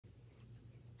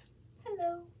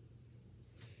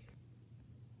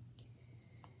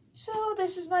So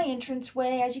this is my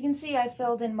entranceway. As you can see, I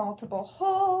filled in multiple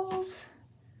holes.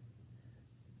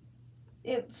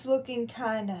 It's looking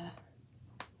kind of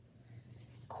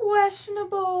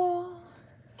questionable.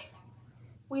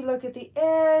 We look at the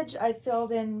edge. I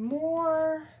filled in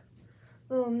more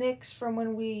little nicks from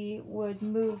when we would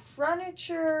move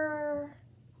furniture.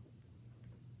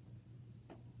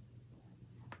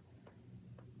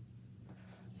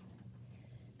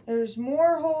 There's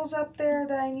more holes up there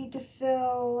that I need to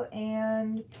fill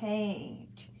and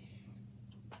paint.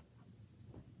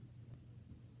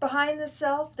 Behind the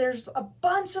shelf, there's a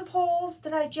bunch of holes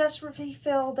that I just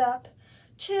refilled up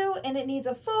too, and it needs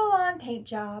a full-on paint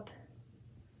job.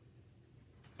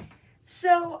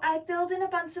 So I filled in a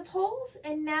bunch of holes,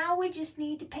 and now we just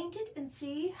need to paint it and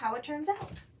see how it turns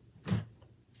out.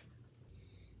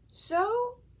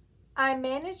 So I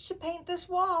managed to paint this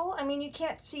wall. I mean, you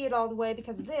can't see it all the way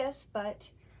because of this, but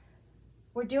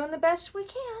we're doing the best we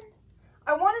can.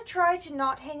 I want to try to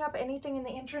not hang up anything in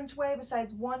the entranceway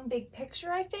besides one big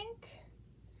picture, I think.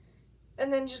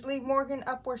 And then just leave Morgan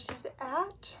up where she's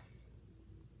at.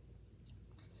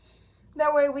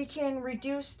 That way we can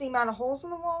reduce the amount of holes in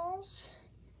the walls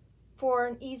for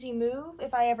an easy move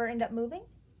if I ever end up moving.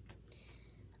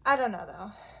 I don't know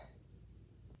though.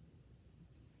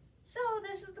 So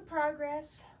this is the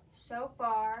progress so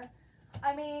far.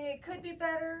 I mean, it could be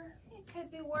better, it could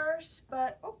be worse,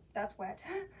 but, oh, that's wet.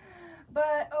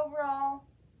 But overall,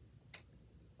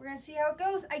 we're gonna see how it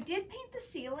goes. I did paint the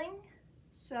ceiling,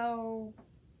 so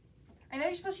I know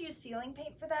you're supposed to use ceiling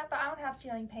paint for that, but I don't have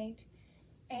ceiling paint.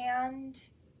 And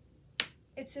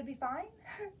it should be fine,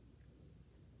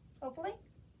 hopefully.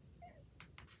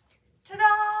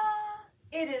 Ta-da!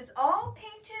 It is all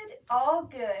painted, all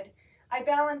good. I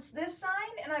balanced this sign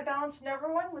and I balanced another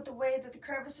one with the way that the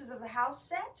crevices of the house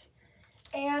set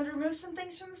and removed some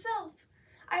things from the shelf.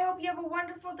 I hope you have a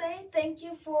wonderful day. Thank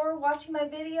you for watching my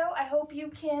video. I hope you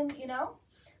can,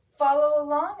 follow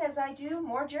along as I do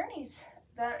more journeys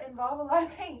that involve a lot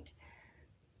of paint.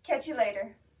 Catch you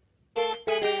later.